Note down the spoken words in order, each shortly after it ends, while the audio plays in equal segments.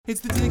It's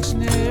the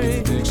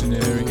dictionary.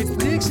 Dictionary. It's the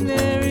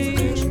dictionary.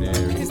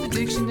 Dictionary. It's the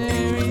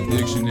dictionary.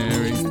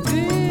 Dictionary. It's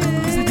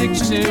the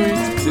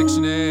dictionary.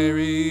 Dictionary.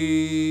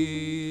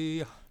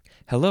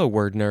 Hello,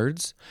 word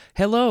nerds.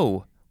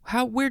 Hello.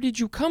 Where did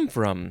you come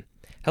from?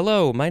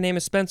 Hello, my name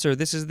is Spencer.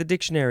 This is the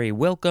dictionary.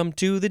 Welcome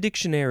to the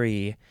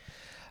dictionary.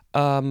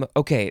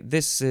 Okay,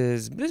 this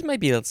might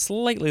be a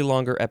slightly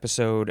longer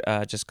episode,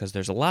 just because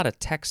there's a lot of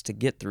text to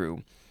get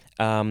through.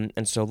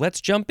 And so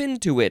let's jump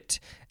into it.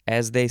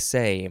 As they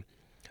say,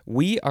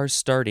 we are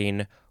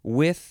starting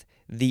with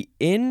the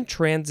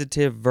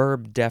intransitive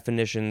verb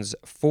definitions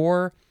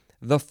for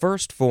the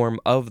first form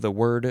of the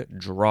word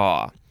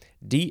draw.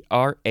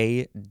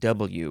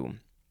 D-R-A-W.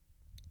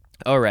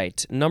 All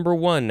right, number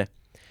 1.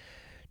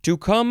 To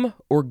come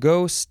or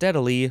go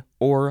steadily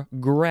or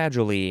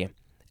gradually,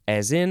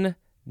 as in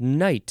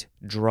night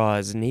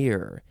draws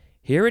near.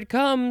 Here it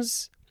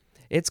comes.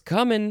 It's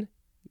coming.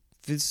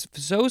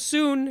 So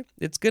soon.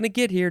 It's going to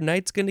get here.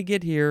 Night's going to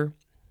get here.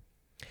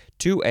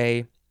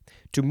 2A.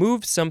 To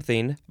move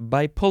something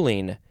by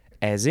pulling,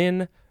 as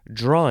in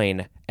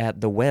drawing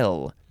at the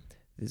well.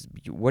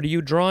 What are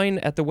you drawing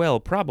at the well?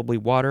 Probably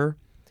water.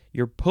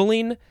 You're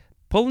pulling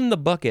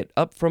the bucket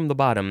up from the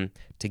bottom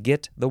to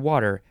get the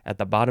water at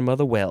the bottom of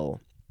the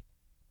well.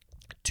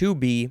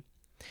 2B.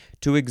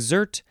 To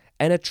exert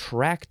an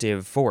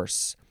attractive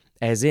force,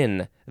 as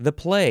in the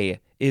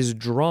play is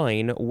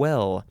drawing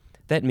well.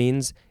 That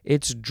means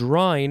it's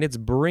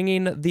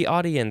bringing the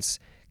audience.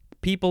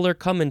 People are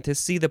coming to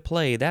see the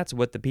play. That's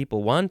what the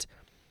people want.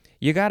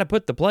 You got to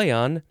put the play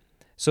on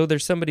so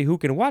there's somebody who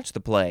can watch the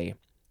play.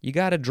 You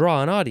got to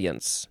draw an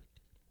audience.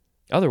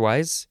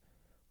 Otherwise,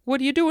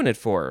 what are you doing it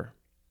for?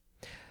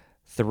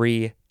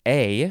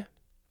 3A.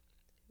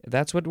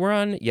 That's what we're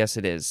on? Yes,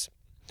 it is.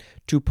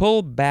 To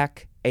pull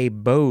back a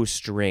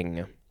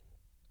bowstring.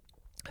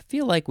 I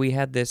feel like we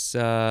had this,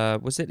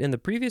 was it in the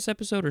previous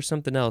episode or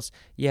something else?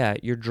 Yeah,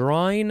 you're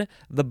drawing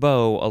the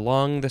bow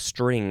along the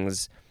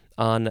strings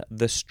on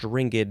the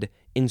stringed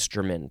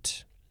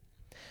instrument.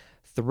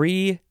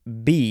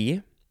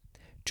 3B.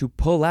 To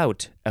pull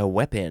out a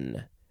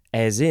weapon,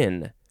 as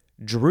in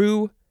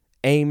drew,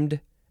 aimed,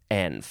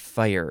 and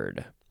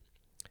fired.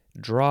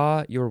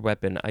 Draw your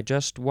weapon. I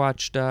just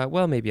watched,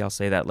 maybe I'll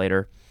say that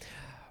later.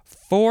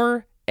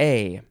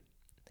 4A.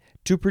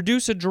 To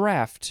produce a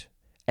draft,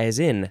 as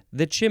in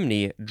the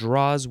chimney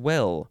draws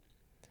well.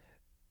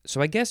 So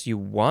I guess you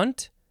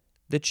want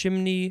the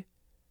chimney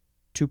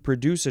to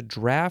produce a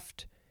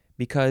draft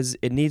because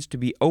it needs to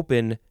be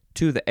open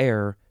to the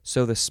air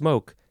so the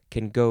smoke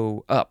can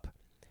go up.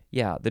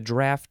 Yeah, the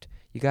draft,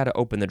 you got to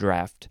open the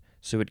draft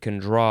so it can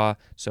draw.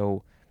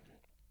 So,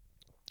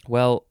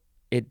 well,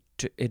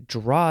 it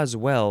draws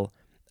well.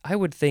 I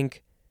would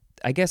think,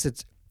 I guess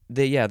it's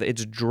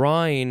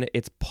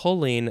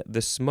pulling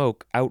the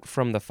smoke out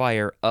from the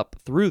fire up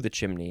through the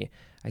chimney.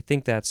 I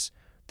think that's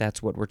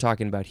what we're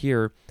talking about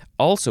here.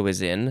 Also is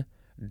in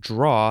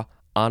draw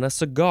on a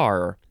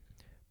cigar.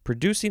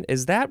 Producing,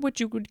 is that what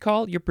you would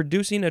call? You're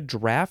producing a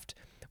draft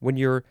when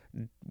you're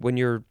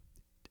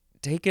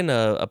taking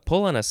a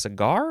pull on a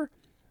cigar?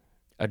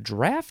 A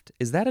draft?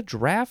 Is that a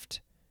draft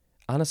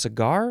on a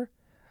cigar?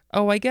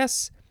 Oh, I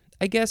guess,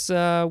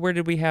 where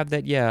did we have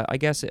that? Yeah, I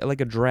guess like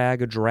a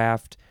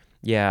draft.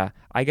 Yeah,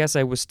 I guess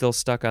I was still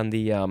stuck on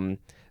the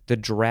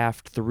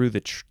draft through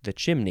the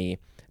chimney,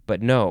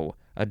 but no,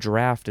 a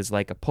draft is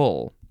like a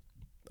pull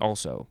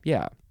also.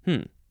 Yeah,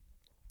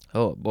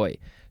 Oh, boy.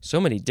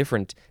 So many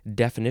different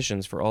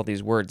definitions for all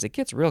these words. It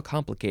gets real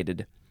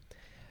complicated.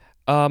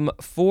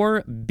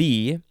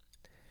 4B.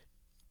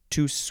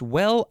 To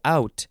swell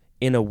out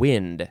in a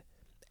wind,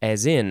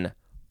 as in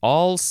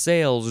all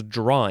sails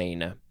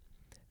drawing.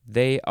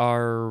 They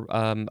are,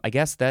 I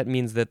guess that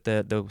means that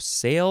the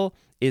sail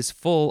is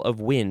full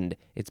of wind.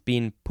 It's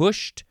being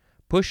pushed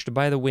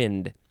by the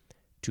wind.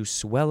 To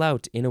swell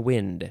out in a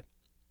wind.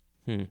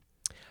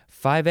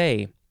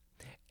 5A.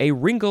 A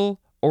wrinkle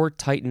or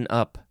tighten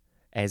up.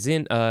 As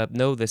in,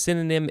 the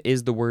synonym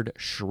is the word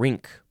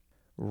shrink.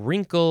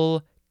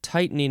 Wrinkle,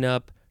 tightening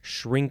up,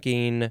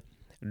 shrinking,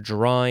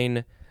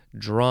 drawing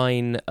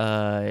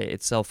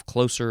itself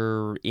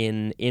closer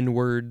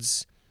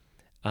inwards.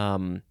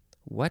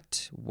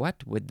 What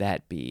would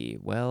that be?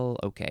 Well,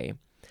 okay.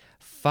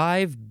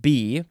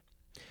 5B.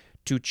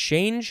 To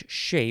change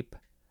shape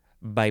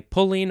by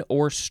pulling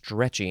or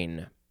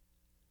stretching.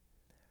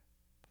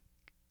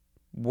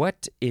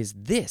 What is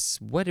this?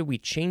 What are we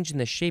changing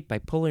the shape by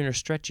pulling or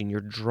stretching?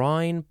 You're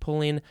drawing,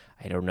 pulling,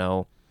 I don't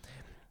know.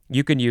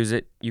 You can use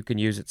it. You can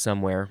use it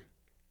somewhere.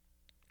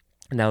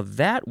 Now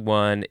that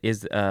one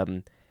is,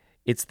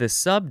 it's the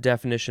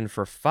sub-definition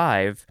for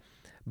 5,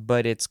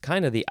 but it's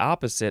kind of the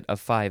opposite of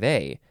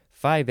 5A.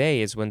 5A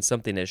is when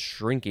something is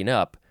shrinking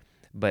up,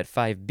 but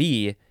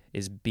 5B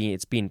is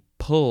being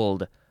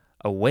pulled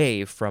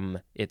away from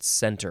its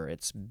center.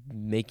 It's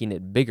making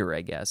it bigger,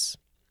 I guess.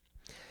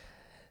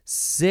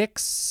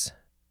 6.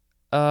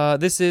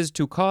 This is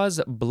to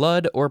cause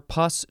blood or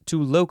pus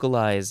to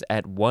localize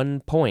at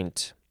one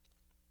point.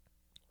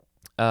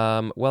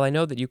 Well, I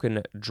know that you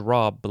can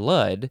draw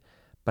blood,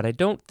 but I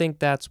don't think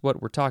that's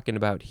what we're talking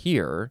about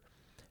here.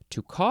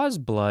 To cause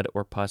blood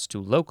or pus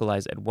to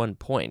localize at one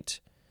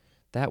point.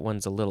 That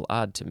one's a little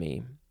odd to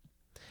me.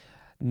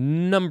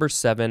 Number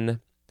 7,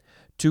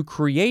 to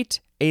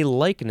create a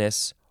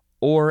likeness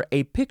or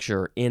a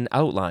picture in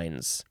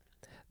outlines.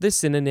 The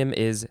synonym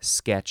is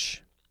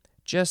sketch.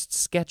 Just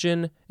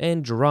sketching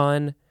and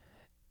drawing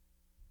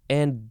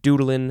and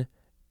doodling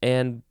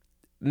and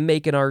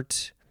making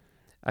art.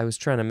 I was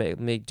trying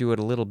to do it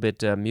a little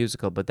bit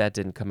musical, but that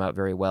didn't come out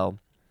very well.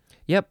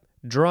 Yep,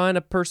 drawing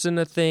a person,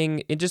 a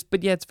thing,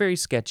 but yeah, it's very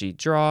sketchy.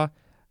 Draw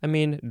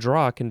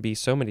can be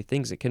so many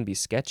things. It can be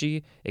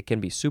sketchy. It can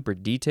be super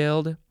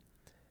detailed.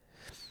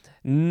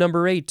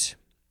 Number 8,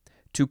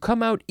 to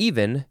come out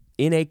even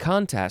in a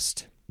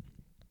contest.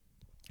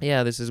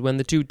 Yeah, this is when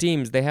the two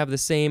teams, they have the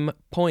same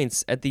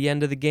points at the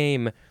end of the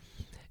game.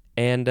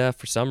 And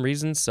for some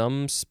reason,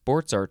 some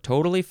sports are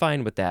totally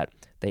fine with that.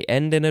 They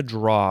end in a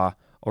draw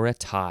or a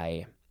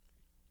tie.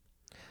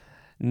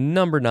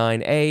 Number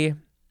 9A,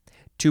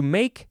 to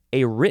make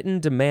a written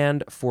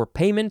demand for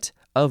payment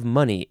of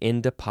money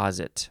in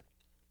deposit.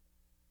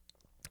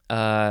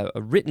 A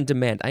written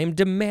demand. I am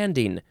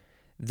demanding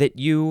that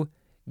you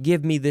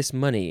give me this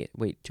money.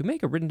 Wait, to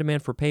make a written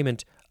demand for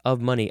payment of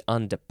money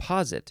on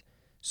deposit.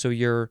 So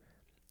you're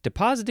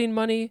depositing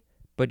money,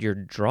 but you're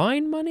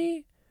drawing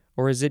money?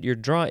 Or is it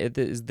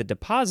is the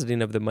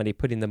depositing of the money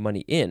putting the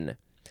money in?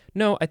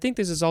 No, I think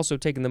this is also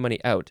taking the money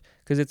out,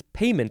 because it's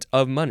payment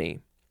of money.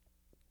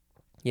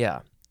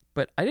 Yeah,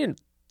 but I didn't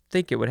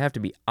think it would have to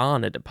be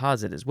on a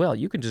deposit as well.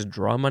 You can just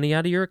draw money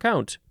out of your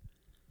account.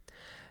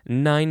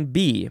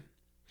 9B,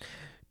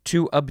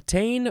 to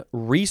obtain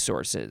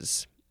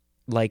resources,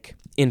 like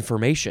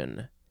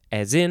information,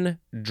 as in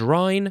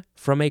drawing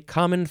from a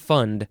common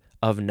fund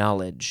of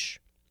knowledge.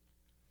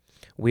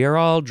 We are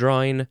all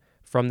drawing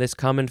from this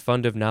common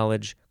fund of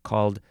knowledge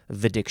called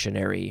the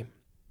dictionary.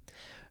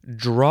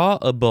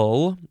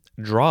 Drawable,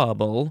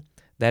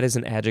 that is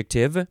an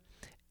adjective,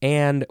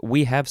 and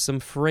we have some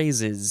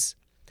phrases.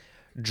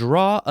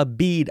 Draw a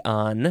bead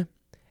on,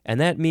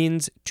 and that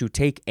means to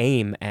take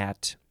aim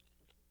at.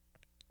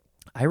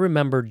 I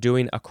remember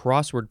doing a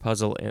crossword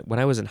puzzle when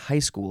I was in high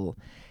school,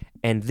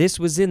 and this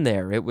was in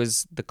there.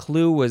 The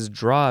clue was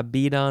draw a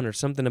bead on or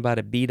something about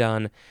a bead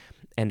on,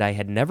 and I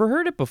had never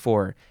heard it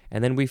before.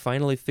 And then we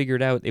finally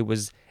figured out it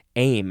was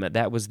aim.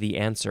 That was the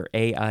answer,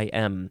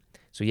 A-I-M.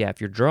 So yeah,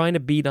 if you're drawing a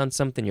bead on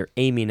something, you're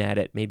aiming at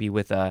it, maybe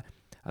with a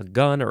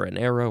gun or an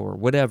arrow or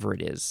whatever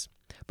it is.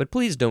 But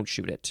please don't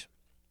shoot it.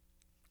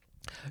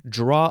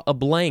 Draw a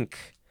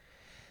blank.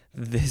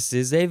 This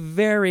is a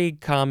very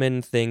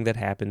common thing that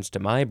happens to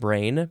my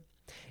brain.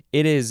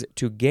 It is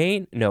to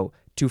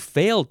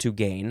fail to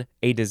gain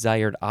a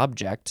desired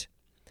object.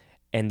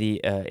 And the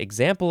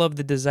example of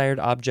the desired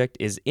object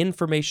is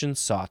information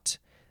sought.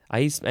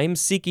 I'm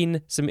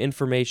seeking some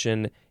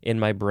information in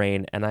my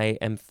brain, and I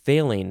am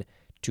failing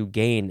to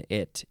gain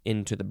it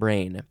into the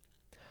brain.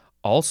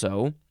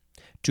 Also,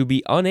 to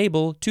be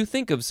unable to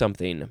think of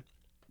something.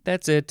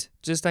 That's it.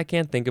 Just I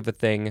can't think of a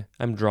thing.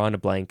 I'm drawing a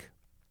blank.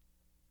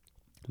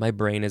 My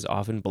brain is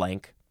often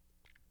blank.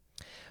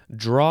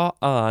 Draw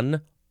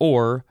on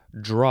or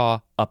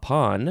draw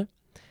upon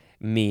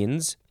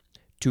means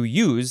to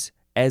use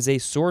as a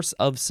source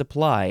of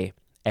supply,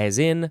 as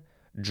in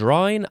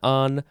drawing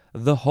on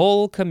the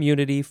whole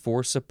community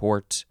for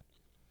support.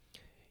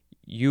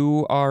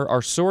 You are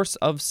our source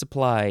of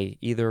supply,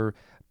 either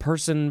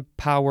person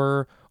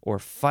power or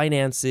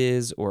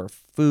finances or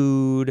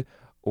food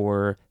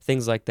or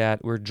things like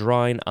that. We're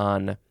drawing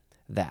on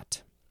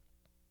that.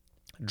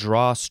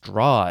 Draw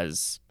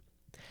straws.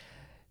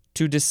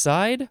 To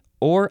decide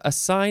or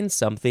assign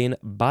something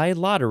by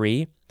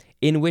lottery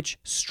in which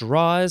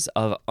straws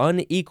of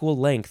unequal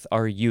length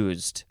are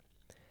used.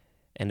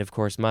 And of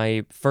course,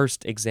 my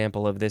first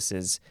example of this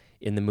is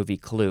in the movie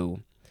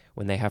Clue,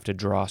 when they have to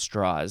draw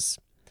straws.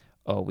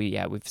 Oh,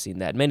 we've seen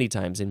that many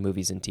times in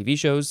movies and TV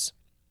shows.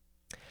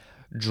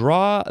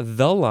 Draw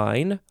the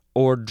line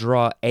or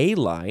draw a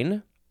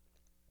line.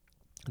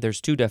 There's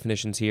two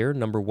definitions here.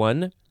 Number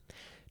 1,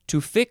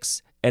 to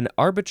fix an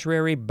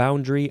arbitrary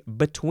boundary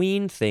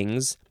between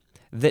things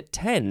that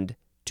tend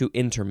to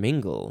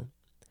intermingle.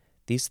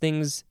 These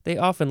things, they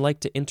often like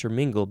to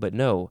intermingle, but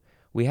no,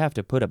 we have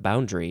to put a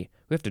boundary.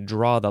 We have to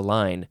draw the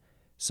line.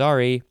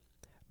 Sorry,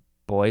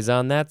 boys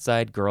on that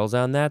side, girls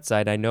on that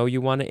side, I know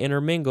you want to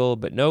intermingle,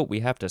 but no,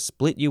 we have to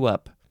split you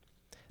up.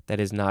 That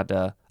is not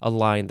a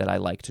line that I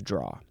like to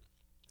draw.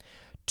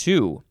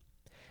 2,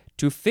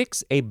 to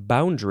fix a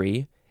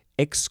boundary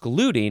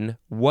excluding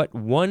what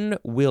one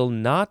will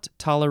not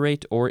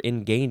tolerate or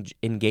engage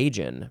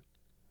in.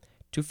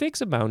 To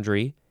fix a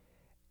boundary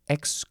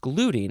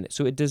excluding,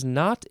 so it does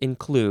not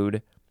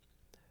include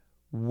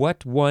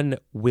what one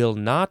will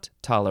not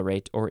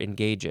tolerate or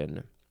engage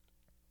in.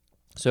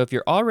 So if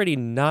you're already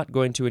not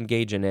going to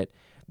engage in it,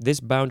 this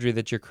boundary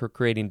that you're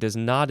creating does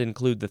not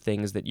include the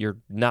things that you're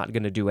not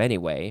going to do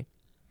anyway,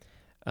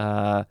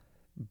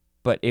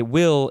 but it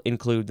will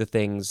include the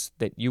things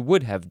that you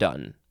would have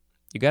done.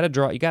 You got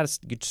to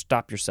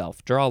stop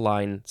yourself. Draw a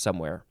line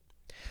somewhere.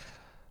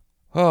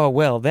 Oh,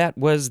 well, that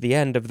was the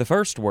end of the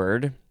first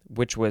word,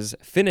 which was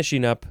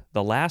finishing up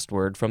the last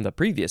word from the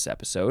previous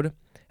episode.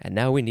 And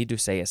now we need to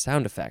say a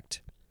sound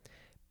effect.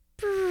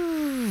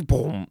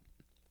 Boom.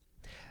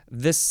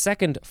 The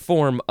second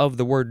form of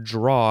the word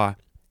draw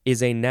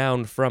is a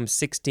noun from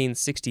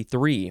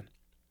 1663.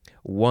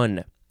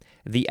 1.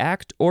 The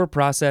act or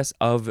process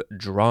of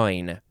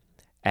drawing,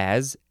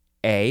 as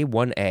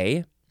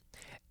A1A,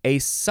 a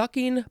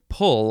sucking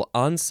pull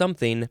on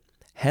something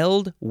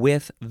held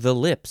with the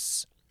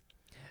lips.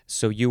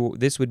 So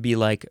this would be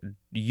like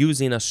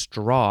using a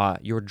straw.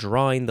 You're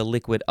drawing the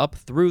liquid up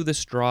through the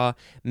straw.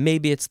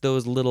 Maybe it's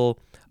those little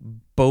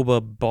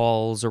boba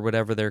balls or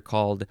whatever they're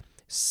called,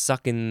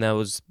 sucking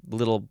those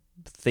little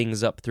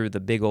things up through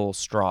the big old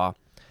straw.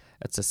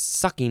 That's a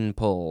sucking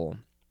pull.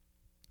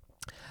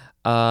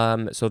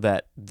 So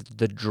that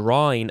the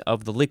drawing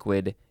of the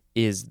liquid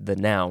is the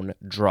noun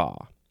draw.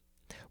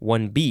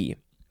 1B,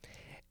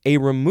 a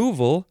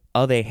removal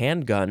of a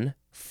handgun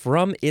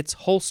from its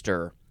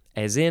holster,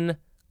 as in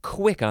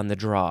quick on the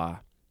draw.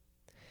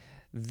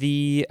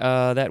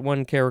 That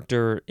one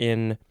character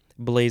in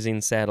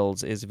Blazing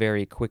Saddles is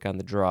very quick on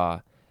the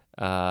draw.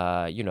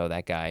 You know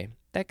that guy.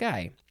 That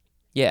guy.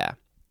 Yeah.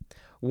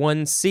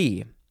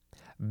 1C,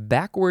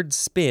 backward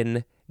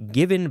spin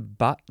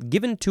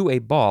given to a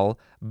ball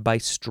by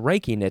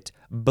striking it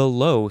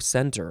below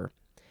center.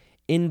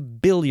 In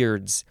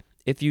billiards,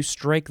 if you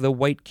strike the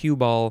white cue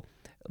ball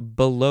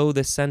below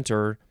the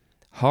center,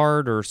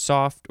 hard or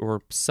soft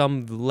or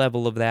some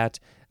level of that,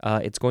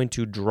 it's going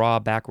to draw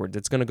backwards.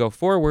 It's going to go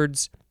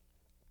forwards,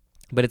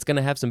 but it's going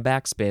to have some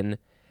backspin,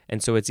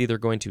 and so it's either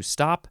going to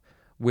stop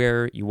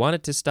where you want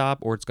it to stop,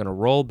 or it's going to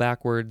roll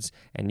backwards,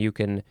 and you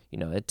can,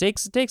 it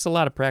takes a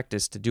lot of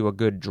practice to do a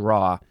good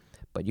draw,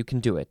 but you can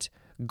do it.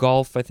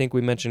 Golf, I think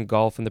we mentioned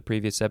golf in the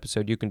previous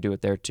episode. You can do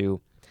it there too.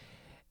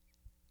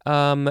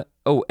 And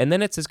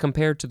then it says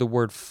compared to the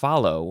word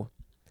follow.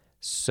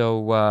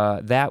 So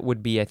that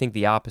would be, I think,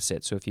 the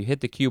opposite. So if you hit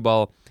the cue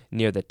ball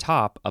near the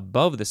top,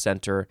 above the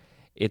center,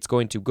 it's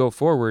going to go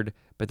forward,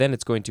 but then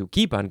it's going to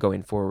keep on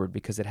going forward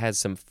because it has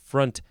some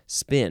front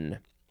spin.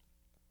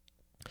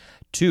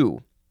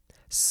 2.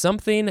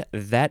 Something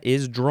that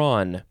is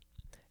drawn,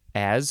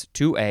 as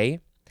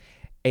 2A,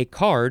 a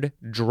card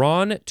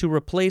drawn to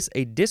replace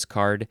a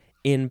discard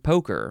in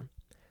poker.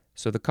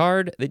 So the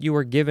card that you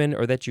are given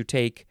or that you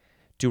take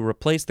to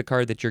replace the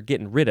card that you're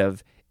getting rid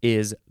of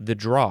is the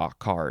draw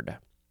card.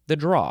 The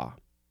draw.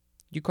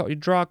 You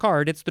draw a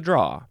card, it's the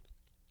draw.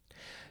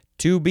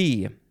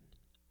 2B,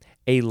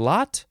 a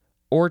lot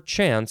or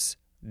chance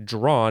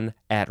drawn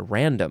at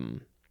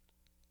random.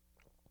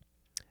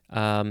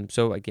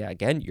 So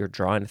again, you're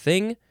drawing a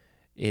thing.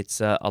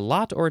 It's a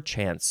lot or a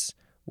chance.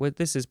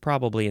 This is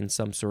probably in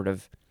some sort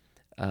of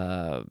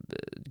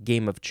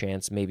game of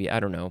chance, maybe. I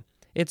don't know.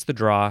 It's the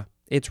draw.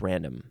 It's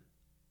random.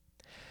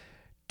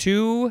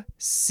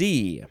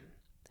 2C,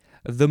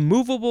 the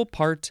movable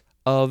part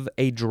of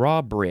a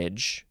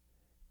drawbridge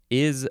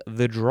is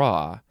the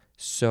draw.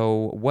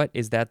 So what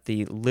is that?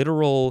 The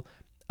literal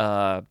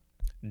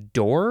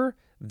door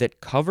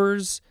that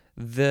covers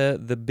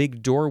the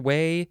big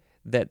doorway,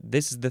 that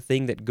this is the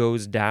thing that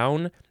goes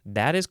down,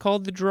 that is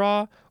called the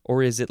draw?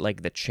 Or is it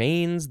like the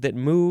chains that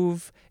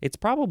move? It's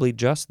probably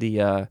just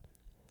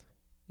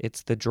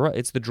it's the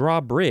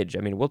drawbridge. I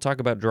mean, we'll talk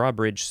about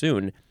drawbridge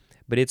soon,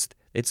 but it's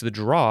the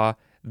draw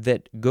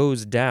that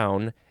goes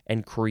down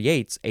and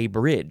creates a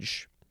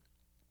bridge.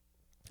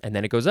 And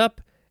then it goes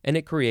up and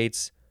it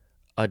creates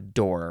a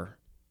door.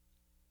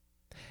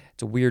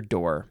 It's a weird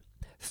door.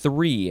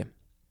 3,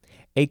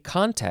 a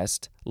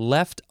contest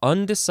left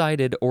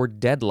undecided or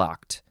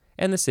deadlocked,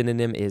 and the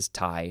synonym is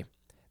tie.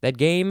 That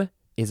game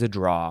is a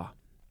draw.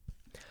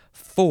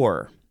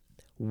 4,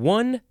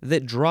 one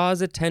that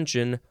draws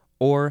attention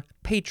or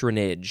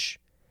patronage.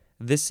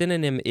 The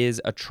synonym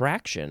is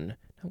attraction.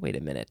 Now, wait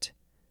a minute.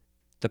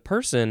 The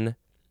person,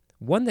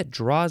 one that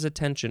draws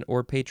attention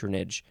or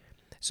patronage.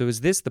 So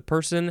is this the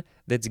person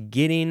that's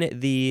getting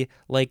the,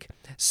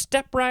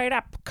 step right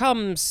up,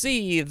 come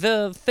see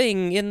the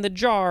thing in the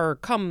jar,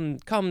 come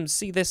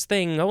see this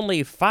thing,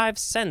 only 5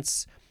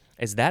 cents.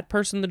 Is that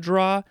person the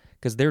draw?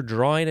 Because they're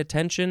drawing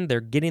attention, they're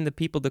getting the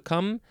people to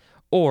come?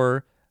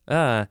 Or,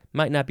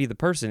 might not be the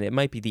person, it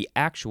might be the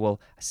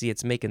actual, see,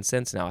 it's making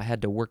sense now, I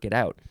had to work it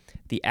out.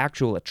 The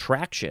actual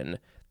attraction,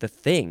 the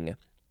thing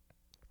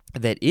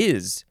that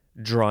is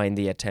drawing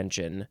the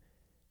attention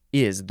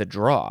is the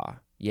draw.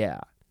 Yeah.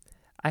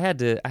 I had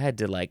to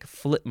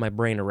flip my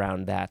brain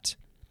around that.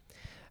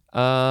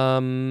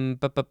 Yeah,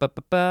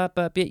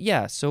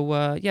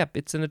 so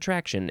it's an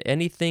attraction.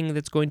 Anything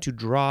that's going to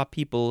draw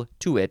people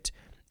to it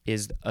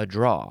is a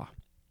draw.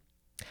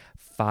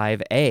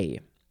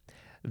 5A,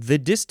 the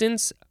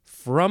distance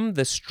from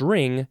the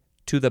string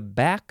to the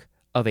back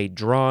of a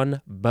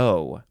drawn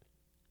bow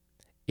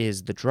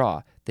is the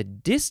draw. The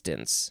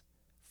distance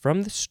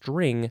from the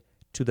string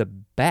to the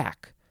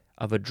back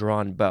of a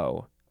drawn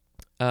bow.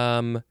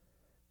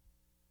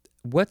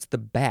 What's the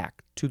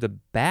back? To the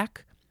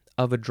back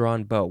of a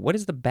drawn bow. What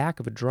is the back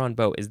of a drawn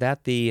bow? Is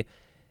that the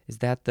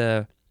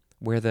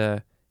where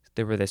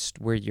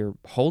you're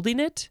holding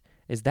it?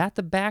 Is that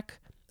the back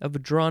of a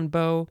drawn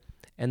bow?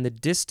 And the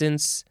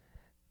distance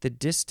from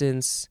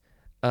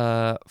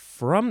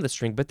the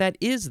string, but that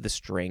is the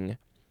string.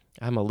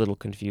 I'm a little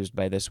confused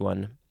by this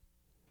one.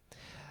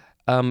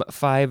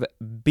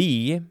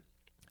 5B,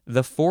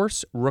 the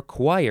force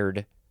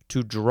required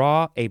to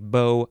draw a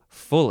bow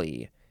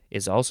fully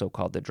is also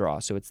called the draw.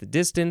 So it's the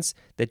distance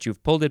that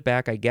you've pulled it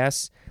back, I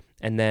guess,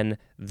 and then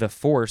the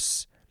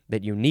force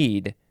that you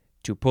need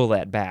to pull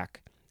that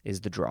back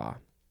is the draw.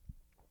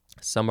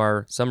 Some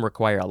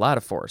require a lot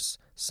of force.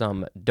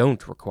 Some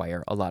don't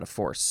require a lot of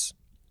force.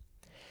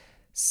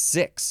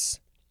 6,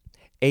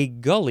 a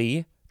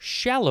gully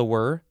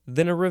shallower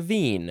than a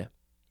ravine.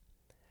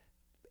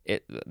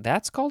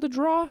 That's called a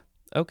draw?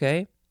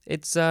 Okay.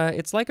 It's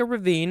like a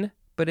ravine,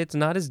 but it's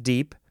not as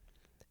deep,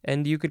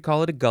 and you could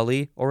call it a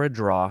gully or a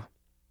draw.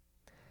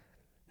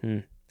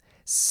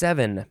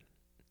 7,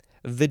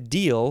 the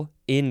deal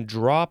in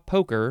draw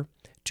poker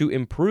to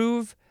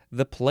improve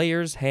the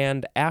player's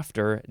hand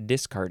after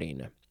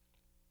discarding.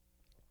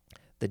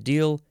 The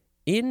deal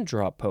in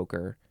draw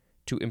poker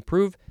to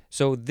improve.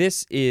 So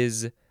this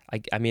is,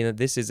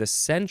 this is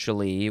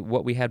essentially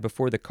what we had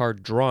before the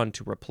card drawn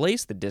to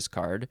replace the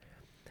discard.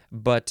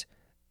 But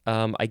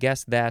I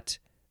guess that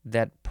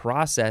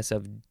process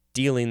of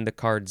dealing the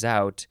cards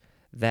out,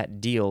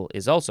 that deal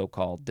is also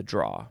called the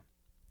draw.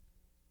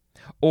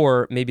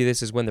 Or maybe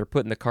this is when they're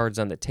putting the cards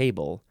on the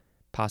table,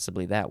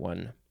 possibly that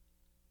one.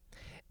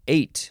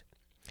 8,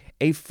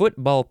 a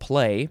football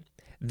play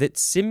that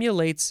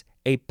simulates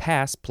a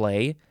pass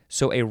play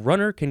so a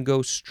runner can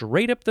go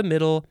straight up the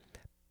middle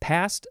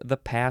past the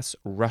pass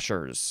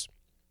rushers.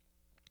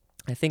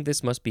 I think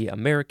this must be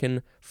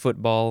American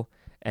football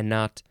and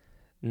not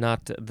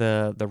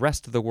the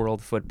rest of the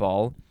world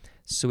football.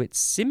 So it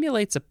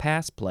simulates a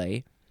pass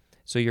play.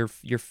 So you're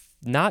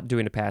not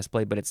doing a pass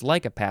play, but it's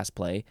like a pass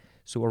play.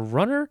 So a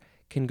runner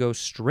can go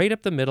straight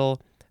up the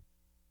middle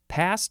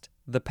past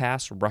the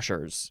pass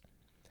rushers.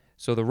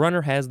 So the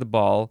runner has the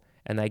ball,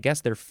 and I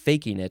guess they're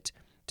faking it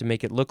to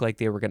make it look like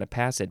they were going to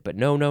pass it. But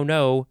no.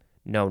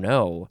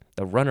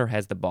 The runner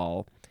has the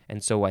ball.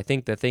 And so I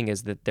think the thing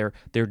is that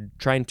they're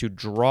trying to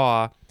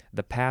draw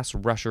the pass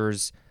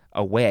rushers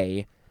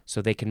away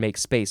so they can make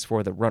space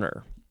for the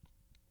runner.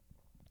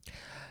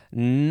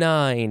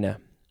 9,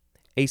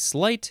 a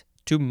slight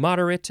to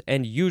moderate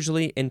and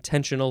usually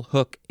intentional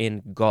hook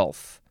in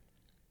golf.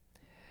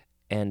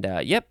 And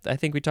I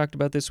think we talked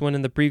about this one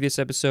in the previous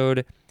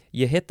episode.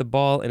 You hit the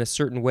ball in a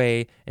certain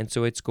way, and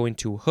so it's going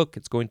to hook,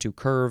 it's going to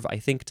curve, I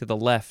think, to the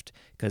left,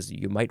 because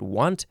you might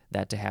want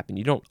that to happen.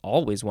 You don't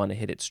always want to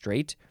hit it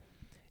straight.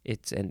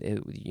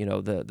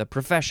 The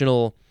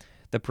professional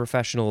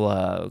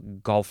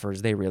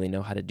golfers, they really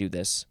know how to do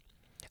this.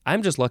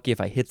 I'm just lucky if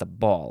I hit the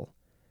ball.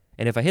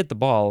 And if I hit the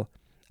ball,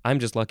 I'm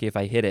just lucky if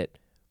I hit it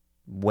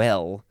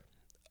well,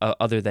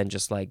 other than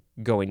just like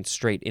going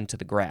straight into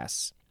the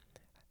grass.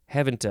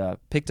 Haven't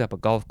picked up a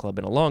golf club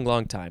in a long,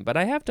 long time, but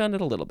I have done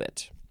it a little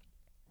bit.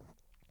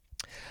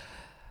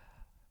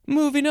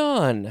 Moving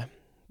on.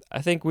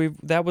 I think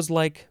that was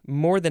like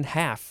more than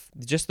half.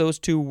 Just those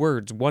 2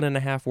 words,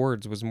 1.5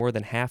 words, was more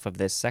than half of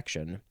this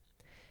section.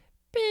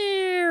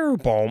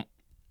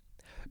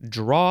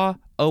 Draw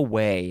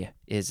away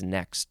is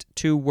next.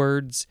 2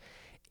 words,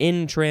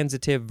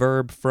 intransitive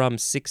verb from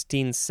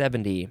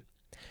 1670.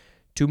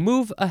 To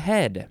move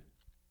ahead,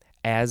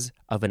 as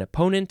of an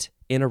opponent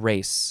in a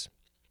race.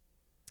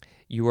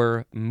 You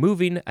are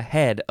moving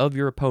ahead of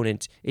your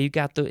opponent. You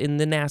got in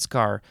the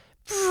NASCAR.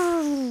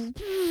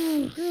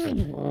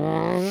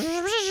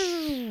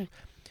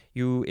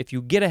 If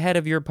you get ahead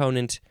of your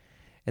opponent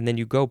and then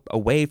you go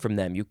away from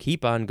them, you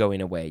keep on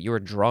going away. You're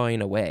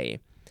drawing away.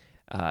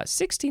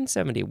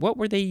 1670. What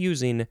were they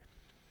using?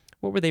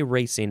 What were they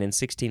racing in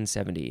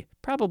 1670?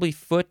 Probably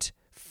foot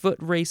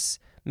race,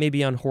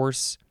 maybe on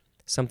horse,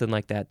 something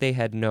like that. They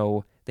had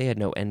no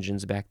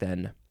engines back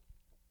then.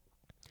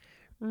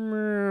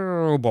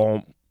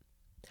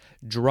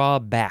 Draw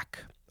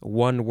back.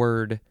 1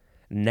 word.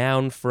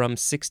 Noun from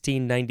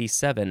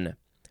 1697.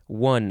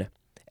 1.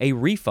 A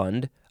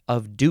refund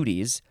of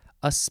duties,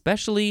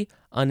 especially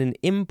on an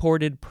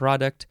imported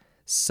product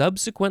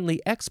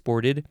subsequently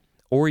exported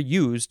or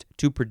used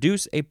to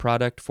produce a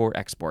product for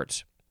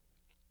export.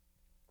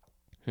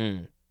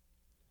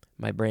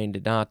 My brain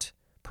did not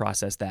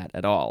process that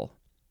at all.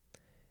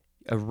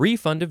 A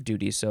refund of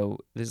duties, so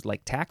this is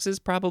like taxes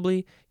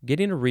probably,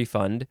 getting a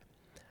refund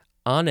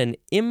on an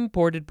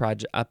imported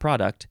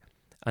product,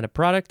 on a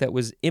product that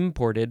was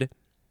imported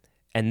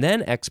and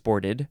then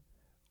exported,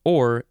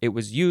 or it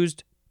was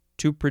used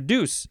to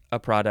produce a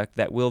product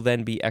that will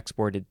then be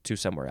exported to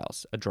somewhere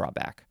else, a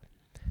drawback.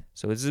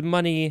 So this is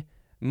money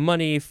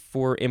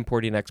for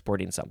importing,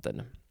 exporting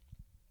something.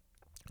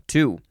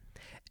 2,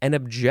 an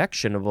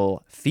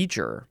objectionable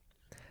feature.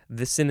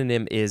 The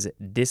synonym is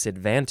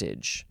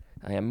disadvantage.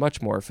 I am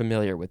much more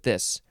familiar with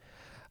this.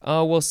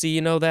 We'll see,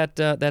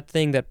 that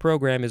thing, that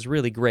program is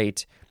really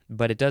great,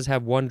 but it does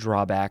have one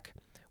drawback,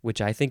 which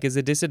I think is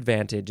a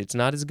disadvantage. It's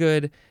not as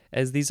good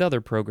as these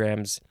other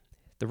programs.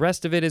 The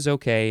rest of it is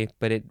okay,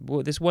 but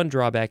this one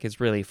drawback has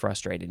really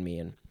frustrated me,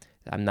 and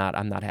I'm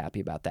not happy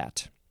about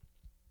that.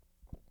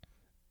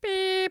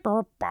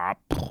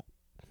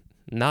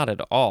 Not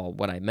at all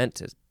what I meant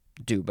to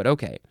do, but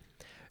okay.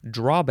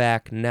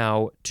 Drawback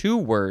now, 2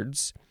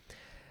 words.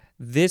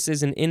 This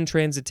is an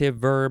intransitive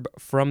verb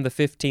from the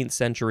 15th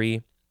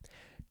century.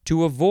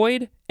 To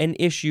avoid an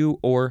issue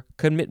or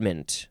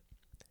commitment.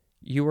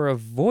 You are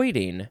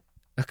avoiding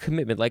a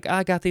commitment. Like,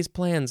 I got these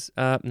plans.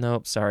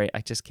 No, sorry, I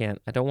just can't.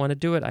 I don't want to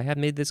do it. I have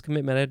made this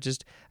commitment.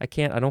 I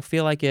can't. I don't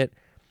feel like it.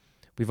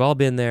 We've all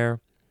been there.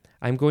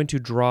 I'm going to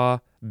draw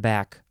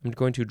back. I'm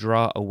going to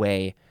draw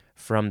away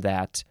from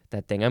that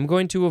thing. I'm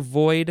going to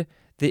avoid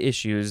the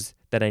issues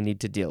that I need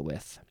to deal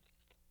with.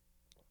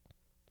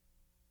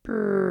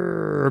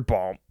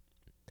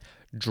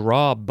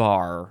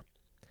 Drawbar.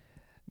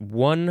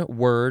 1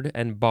 word,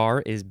 and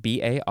bar is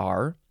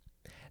B-A-R.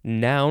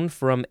 Noun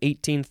from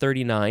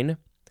 1839.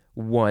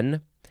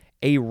 1.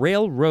 A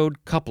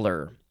railroad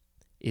coupler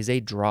is a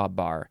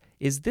drawbar.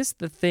 Is this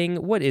the thing?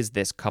 What is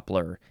this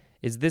coupler?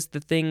 Is this the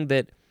thing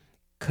that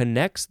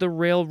connects the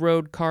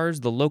railroad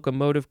cars, the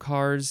locomotive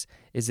cars?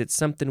 Is it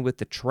something with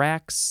the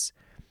tracks?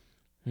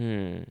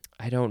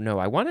 I don't know.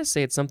 I want to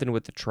say it's something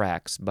with the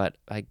tracks, but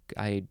I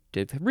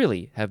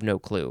really have no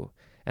clue.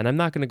 And I'm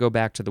not going to go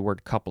back to the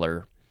word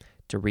coupler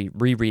to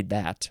reread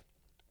that.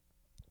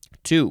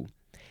 2.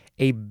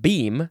 A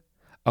beam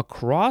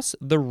across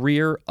the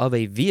rear of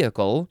a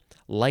vehicle,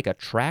 like a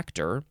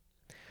tractor,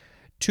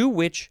 to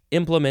which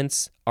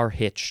implements are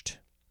hitched.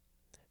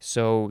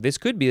 So this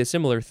could be a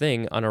similar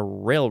thing on a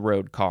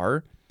railroad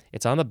car.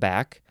 It's on the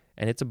back,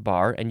 and it's a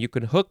bar, and you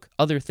can hook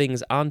other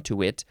things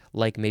onto it,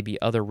 like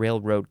maybe other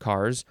railroad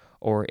cars,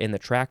 or in the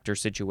tractor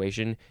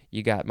situation,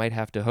 you might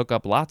have to hook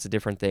up lots of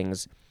different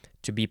things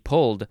to be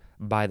pulled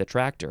by the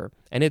tractor.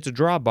 And it's a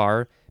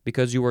drawbar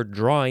because you are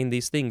drawing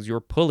these things, you're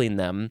pulling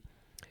them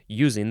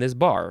using this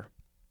bar.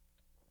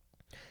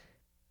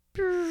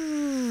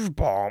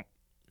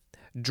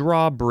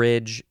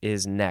 Drawbridge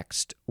is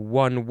next.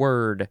 1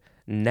 word,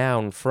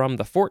 noun from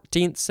the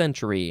 14th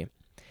century.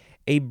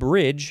 A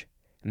bridge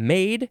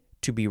made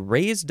to be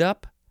raised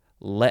up,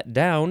 let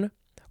down,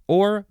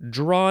 or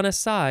drawn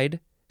aside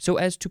so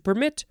as to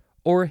permit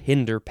or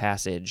hinder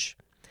passage.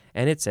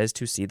 And it says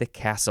to see the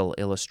castle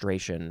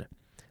illustration.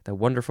 The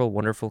wonderful,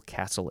 wonderful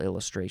castle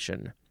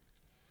illustration.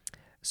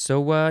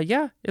 So,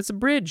 yeah, it's a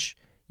bridge.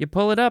 You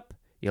pull it up,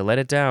 you let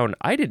it down.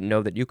 I didn't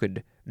know that you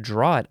could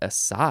draw it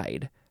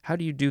aside. How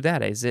do you do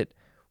that? Is it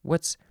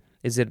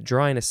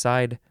drawing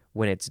aside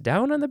when it's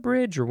down on the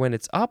bridge or when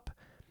it's up?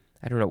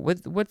 I don't know.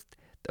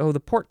 Oh, the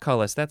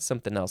portcullis, that's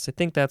something else. I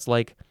think that's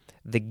like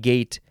the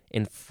gate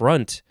in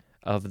front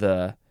of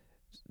the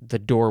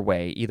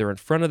doorway, either in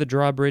front of the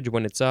drawbridge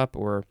when it's up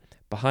or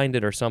behind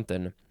it or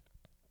something.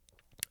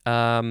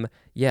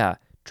 Yeah,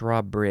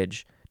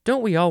 drawbridge.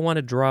 Don't we all want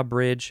a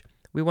drawbridge?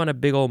 We want a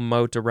big old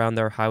moat around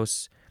our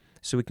house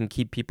so we can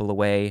keep people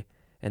away,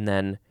 and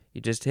then you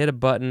just hit a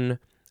button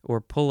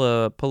or pull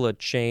a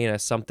chain or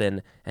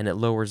something, and it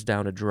lowers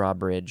down a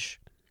drawbridge.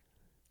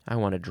 I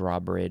want a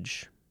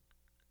drawbridge.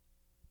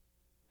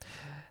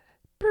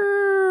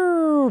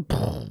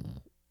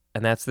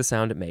 And that's the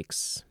sound it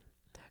makes.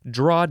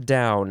 Draw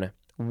down.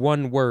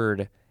 1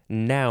 word,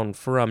 noun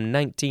from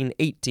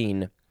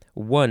 1918.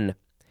 1.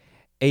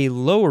 A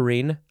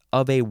lowering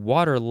of a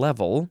water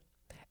level,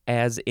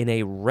 as in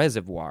a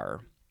reservoir.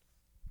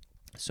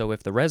 So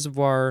if you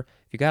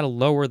got to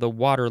lower the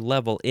water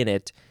level in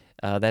it,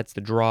 that's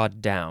the draw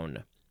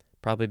down.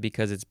 Probably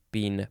because it's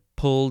being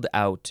pulled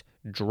out,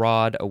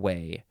 drawed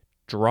away.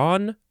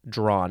 Drawn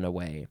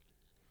away.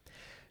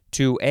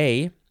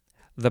 2A,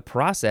 the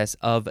process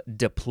of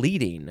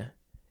depleting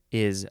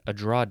is a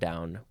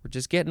drawdown. We're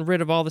just getting rid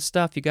of all the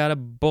stuff. You got a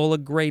bowl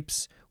of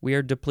grapes. We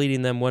are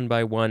depleting them one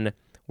by one.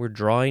 We're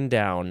drawing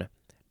down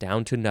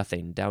to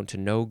nothing, down to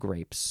no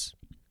grapes.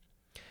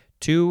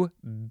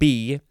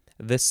 2B,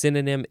 the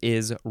synonym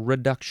is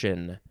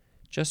reduction.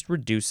 Just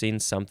reducing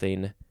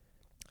something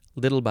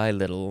little by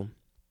little.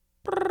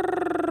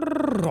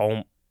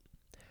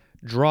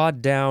 Draw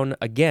down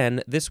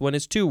again. This one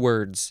is 2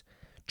 words.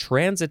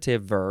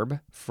 Transitive verb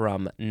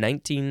from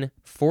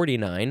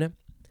 1949.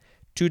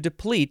 To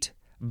deplete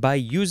by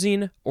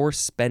using or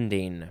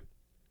spending.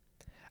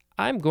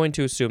 I'm going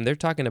to assume they're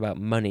talking about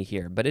money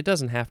here, but it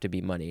doesn't have to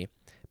be money.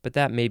 But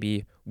that may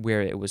be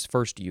where it was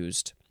first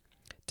used.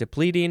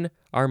 Depleting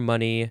our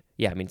money.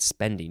 Yeah,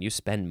 spending. You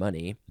spend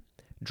money.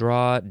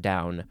 Draw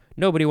down.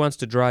 Nobody wants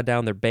to draw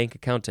down their bank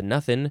account to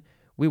nothing.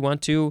 We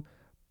want to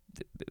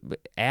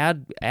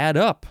add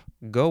up.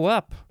 Go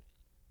up.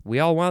 We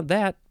all want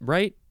that,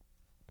 right?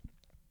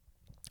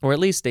 Or at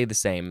least stay the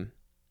same.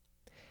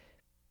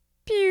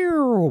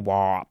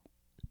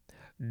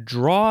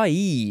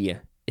 Drawee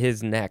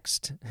is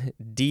next.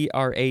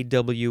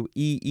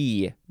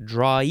 D-R-A-W-E-E.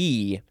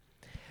 Drawee.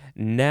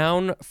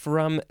 Noun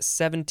from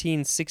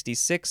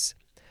 1766.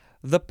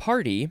 The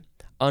party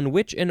on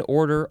which an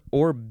order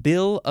or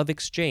bill of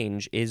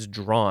exchange is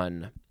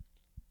drawn.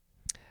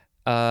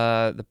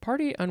 The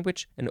party on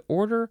which an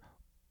order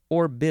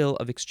or bill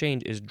of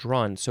exchange is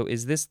drawn. So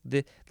is this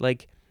the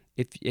like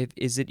if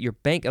is it your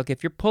bank? Like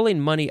if you're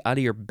pulling money out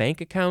of your bank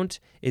account,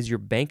 is your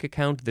bank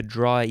account the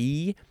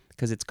drawee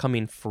because it's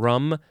coming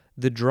from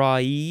the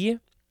drawee?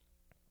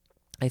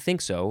 I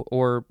think so,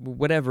 or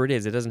whatever it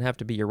is. It doesn't have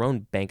to be your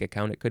own bank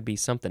account. It could be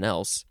something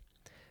else.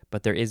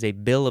 But there is a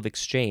bill of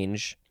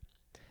exchange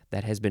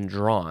that has been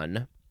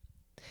drawn.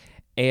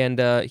 And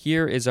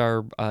here is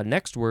our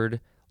next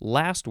word,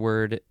 last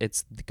word.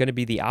 It's going to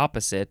be the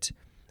opposite.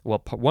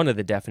 Well, one of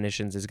the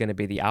definitions is going to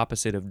be the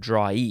opposite of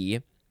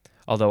drawee,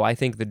 although I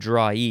think the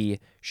drawee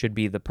should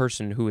be the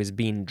person who is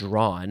being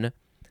drawn.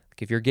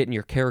 Like if you're getting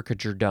your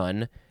caricature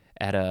done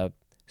at a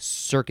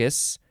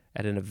circus,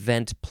 at an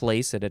event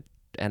place, at a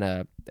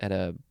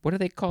what do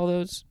they call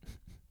those?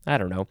 I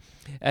don't know.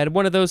 At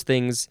one of those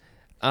things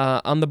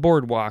on the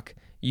boardwalk,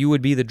 you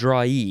would be the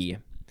drawee.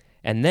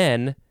 And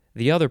then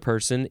the other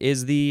person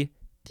is the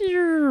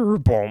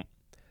drawer.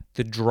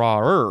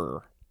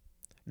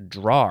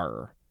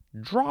 Drawer.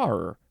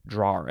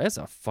 That's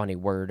a funny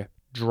word.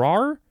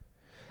 Drawer?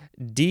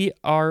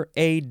 Drawer,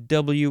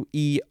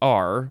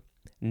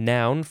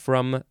 noun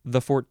from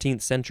the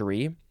 14th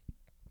century.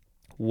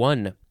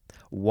 One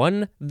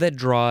that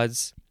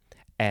draws,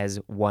 as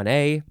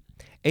 1A,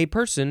 a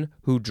person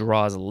who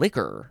draws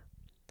liquor.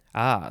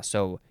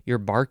 So your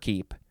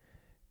barkeep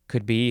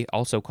could be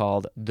also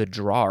called the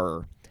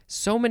drawer.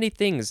 So many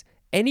things.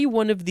 Any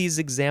one of these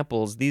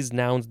examples, these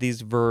nouns,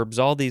 these verbs,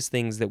 all these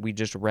things that we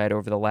just read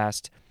over the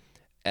last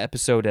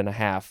episode and a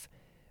half,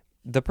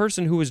 the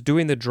person who is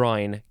doing the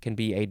drawing can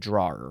be a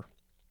drawer.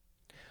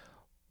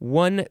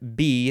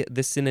 1B,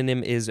 the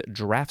synonym is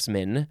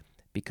draftsman,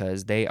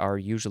 because they are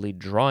usually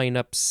drawing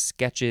up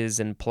sketches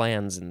and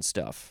plans and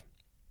stuff.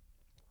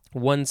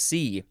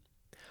 1C,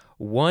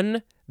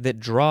 one that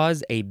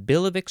draws a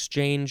bill of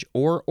exchange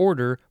or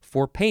order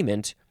for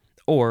payment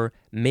or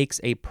makes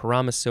a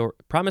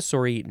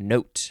promissory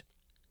note.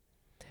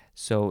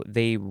 So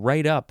they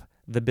write up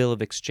the bill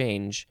of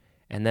exchange,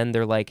 and then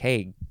they're like,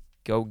 hey,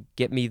 go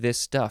get me this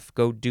stuff.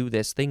 Go do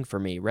this thing for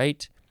me,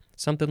 right?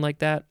 Something like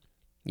that?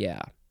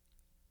 Yeah.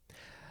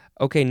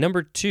 Okay,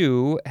 number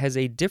 2 has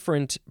a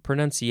different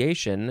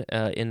pronunciation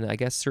in, I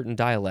guess, certain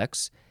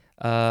dialects.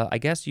 I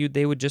guess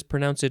they would just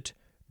pronounce it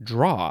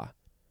draw.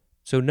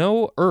 So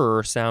no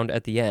sound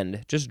at the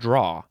end, just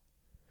draw.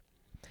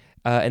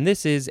 And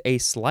this is a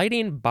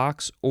sliding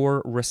box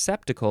or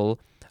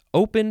receptacle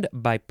opened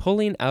by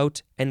pulling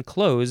out and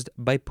closed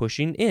by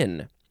pushing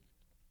in.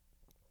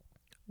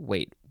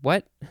 Wait,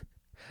 what?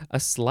 A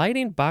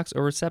sliding box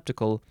or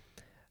receptacle,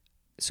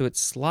 so it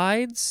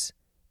slides,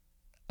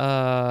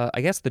 I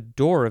guess the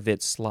door of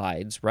it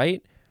slides,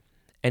 right?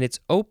 And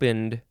it's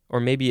opened, or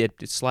maybe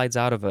it slides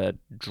out of a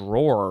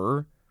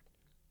drawer.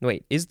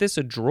 Wait, is this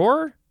a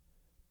drawer?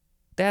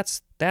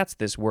 That's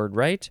this word,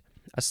 right?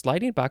 A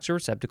sliding box or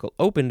receptacle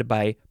opened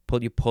by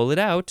you pull it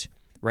out,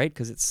 right?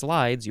 Because it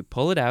slides, you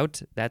pull it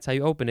out. That's how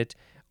you open it,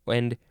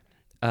 and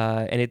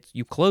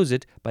you close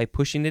it by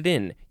pushing it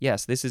in.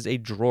 Yes, this is a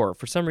drawer.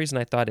 For some reason,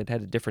 I thought it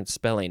had a different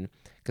spelling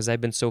because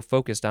I've been so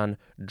focused on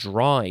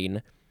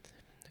drawing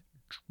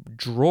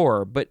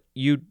drawer. But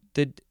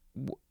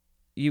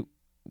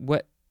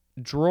what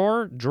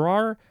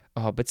drawer?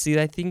 Oh, but see,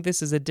 I think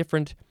this is a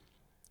different.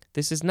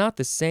 This is not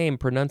the same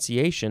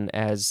pronunciation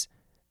as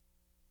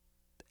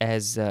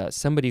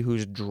somebody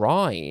who's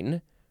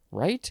drawing,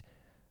 right?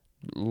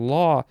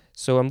 Law.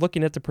 So I'm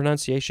looking at the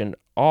pronunciation.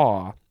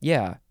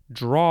 Yeah,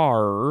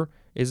 drawer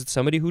is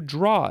somebody who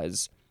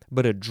draws,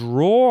 but a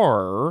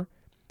drawer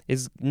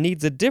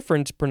needs a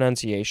different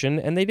pronunciation,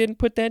 and they didn't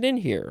put that in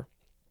here.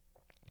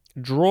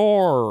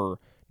 Drawer.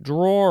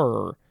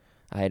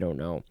 I don't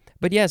know,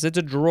 but yes, it's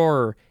a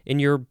drawer in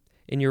your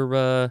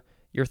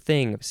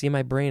thing. See,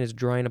 my brain is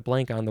drawing a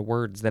blank on the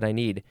words that I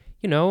need.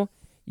 You know,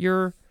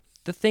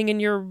 the thing in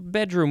your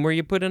bedroom where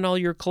you put in all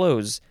your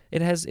clothes.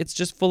 It's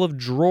just full of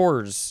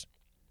drawers.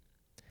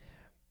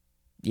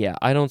 Yeah,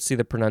 I don't see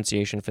the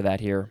pronunciation for that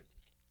here.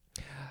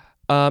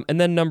 And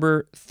then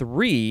number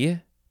 3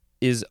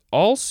 is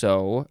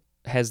also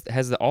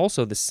has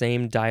also the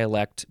same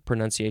dialect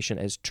pronunciation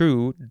as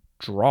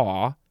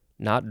draw,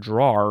 not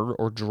drawer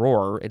or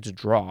drawer. It's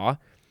draw.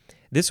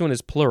 This one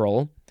is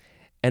plural.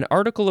 An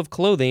article of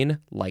clothing,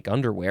 like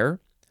underwear,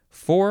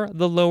 for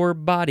the lower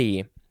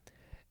body.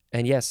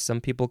 And yes,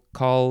 some people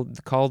call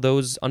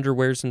those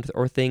underwears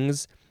or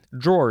things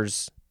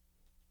drawers.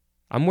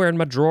 I'm wearing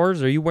my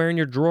drawers. Are you wearing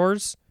your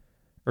drawers?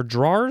 Or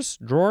drawers?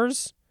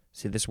 Drawers?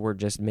 See, this word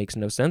just makes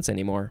no sense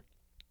anymore.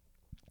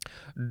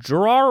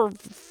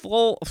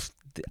 Drawerful.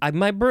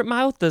 My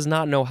mouth does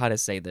not know how to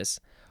say this.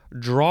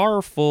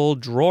 Drawerful,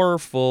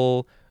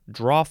 drawful.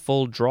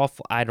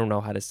 I don't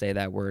know how to say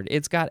that word.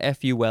 It's got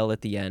FUL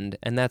at the end,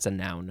 and that's a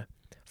noun.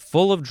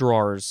 Full of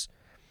drawers.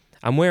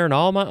 I'm wearing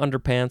all my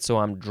underpants, so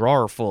I'm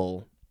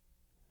drawerful.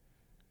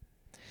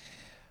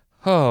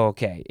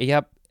 Okay,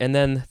 yep. And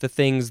then the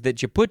things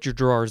that you put your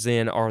drawers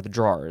in are the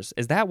drawers.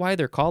 Is that why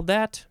they're called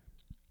that?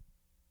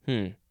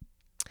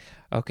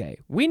 Okay,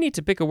 we need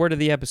to pick a word of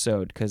the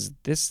episode because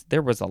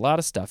there was a lot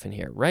of stuff in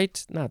here,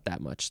 right? Not that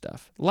much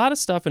stuff. A lot of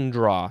stuff in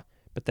draw,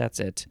 but that's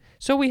it.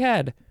 So we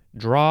had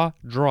draw,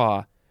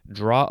 draw,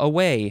 draw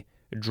away,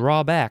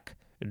 draw back,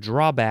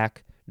 draw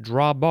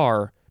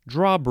bar,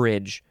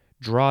 drawbridge,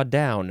 draw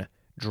down,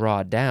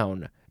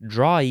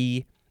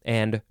 drawy,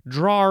 and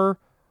drawer,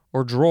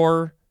 or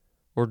drawer,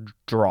 or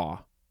draw.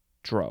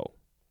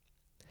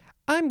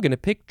 I'm going to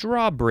pick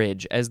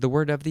drawbridge as the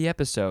word of the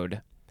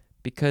episode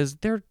because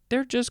they're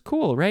just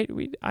cool, right?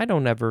 I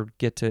don't ever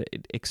get to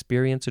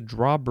experience a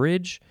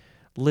drawbridge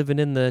living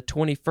in the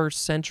 21st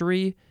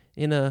century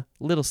in a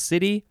little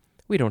city.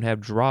 We don't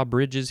have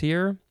drawbridges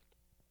here.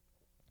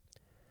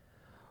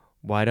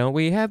 Why don't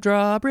we have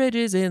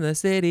drawbridges in the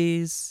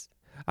cities?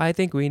 I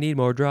think we need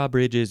more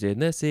drawbridges in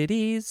the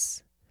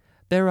cities.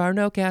 There are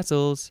no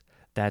castles.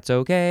 That's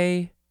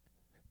okay.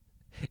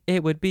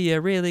 It would be a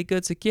really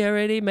good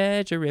security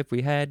measure if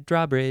we had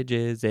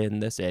drawbridges in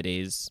the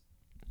cities.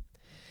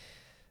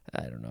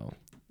 I don't know.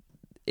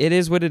 It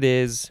is what it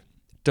is.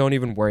 Don't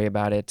even worry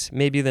about it.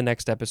 Maybe the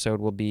next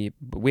episode will be...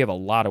 We have a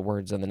lot of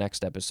words on the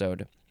next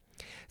episode.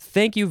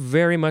 Thank you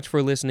very much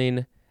for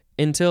listening.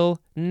 Until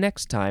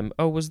next time.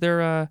 Oh, was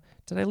there a...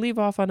 Did I leave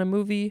off on a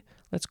movie?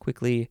 Let's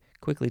quickly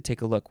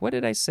take a look. What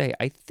did I say?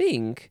 I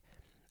think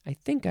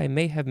I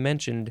may have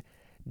mentioned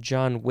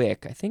John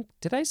Wick.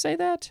 Did I say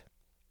that?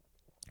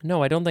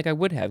 No, I don't think I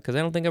would have, because I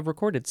don't think I've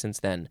recorded since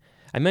then.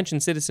 I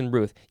mentioned Citizen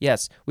Ruth.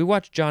 Yes, we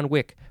watched John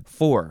Wick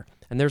 4,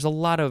 and there's a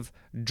lot of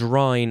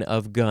drawing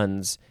of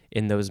guns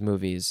in those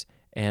movies,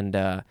 and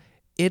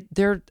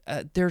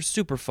they're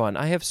super fun.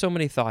 I have so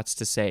many thoughts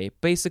to say.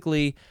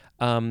 Basically,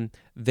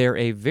 they're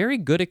a very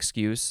good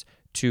excuse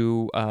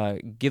to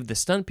give the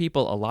stunt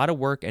people a lot of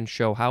work and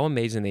show how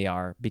amazing they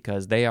are,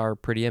 because they are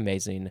pretty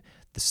amazing.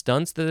 The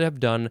stunts that have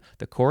done,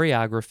 the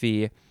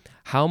choreography,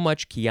 how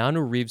much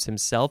Keanu Reeves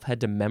himself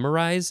had to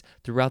memorize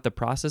throughout the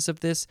process of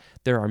this.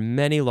 There are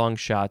many long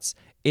shots.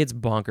 It's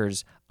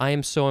bonkers. I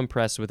am so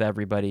impressed with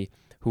everybody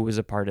who was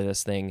a part of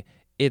this thing.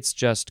 It's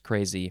just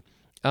crazy.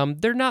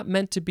 They're not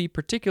meant to be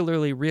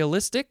particularly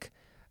realistic.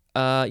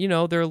 They're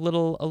a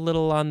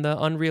little on the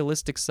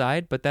unrealistic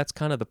side, but that's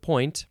kind of the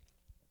point.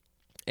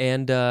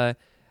 And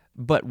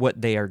but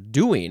what they are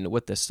doing,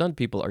 what the stunt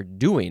people are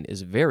doing,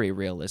 is very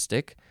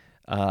realistic.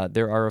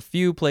 There are a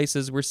few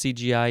places where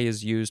CGI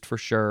is used for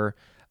sure,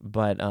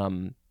 but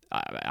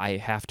I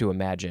have to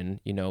imagine,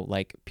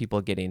 like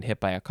people getting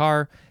hit by a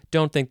car.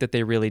 Don't think that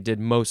they really did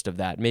most of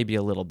that, maybe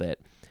a little bit.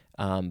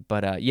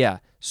 But yeah,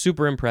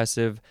 super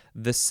impressive.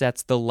 The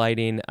sets, the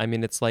lighting, I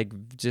mean, it's like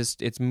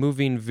it's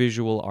moving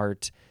visual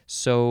art.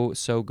 So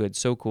good,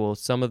 so cool.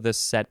 Some of the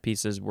set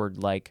pieces were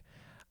like,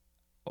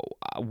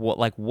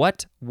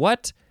 what?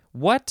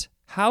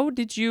 How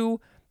did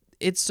you...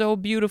 It's so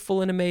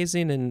beautiful and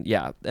amazing, and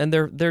yeah, and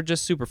they're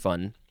just super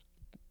fun.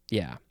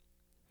 Yeah.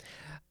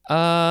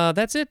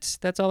 That's it.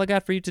 That's all I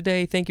got for you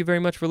today. Thank you very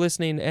much for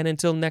listening, and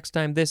until next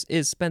time, this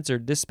is Spencer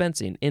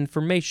dispensing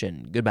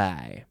information.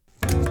 Goodbye.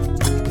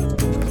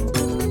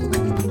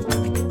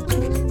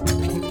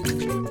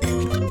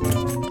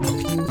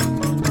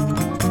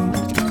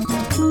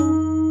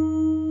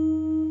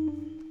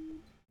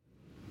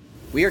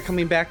 We are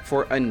coming back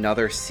for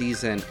another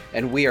season,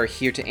 and we are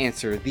here to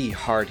answer the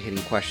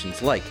hard-hitting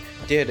questions like,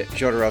 did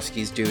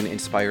Jodorowsky's Dune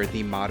inspire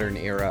the modern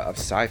era of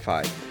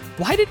sci-fi?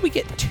 Why did we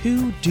get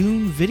 2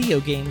 Dune video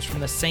games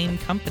from the same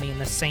company in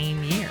the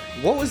same year?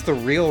 What was the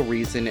real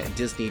reason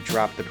Disney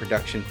dropped the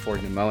production for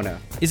Nimona?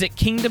 Is it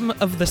Kingdom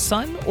of the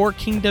Sun or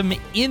Kingdom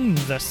in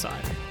the Sun?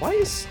 Why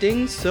is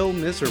Sting so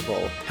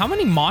miserable? How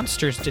many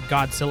monsters did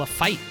Godzilla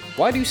fight?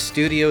 Why do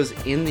studios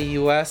in the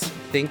US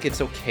think it's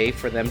okay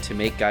for them to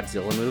make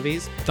Godzilla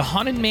movies? The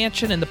Haunted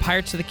Mansion and the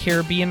Pirates of the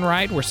Caribbean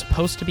ride were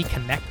supposed to be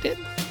connected?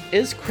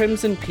 Is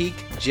Crimson Peak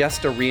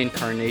just a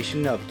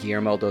reincarnation of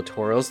Guillermo del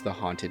Toro's The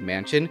Haunted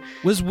Mansion?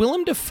 Was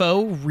Willem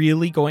Dafoe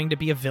really going to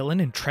be a villain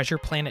in Treasure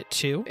Planet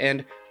 2?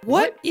 And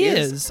what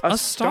is a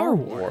Star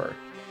War?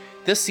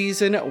 This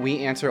season, we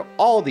answer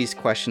all these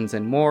questions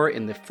and more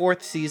in the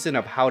 4th season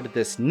of How Did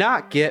This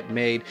Not Get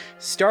Made,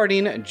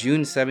 starting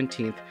June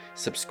 17th.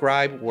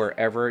 Subscribe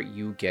wherever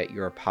you get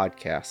your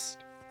podcast.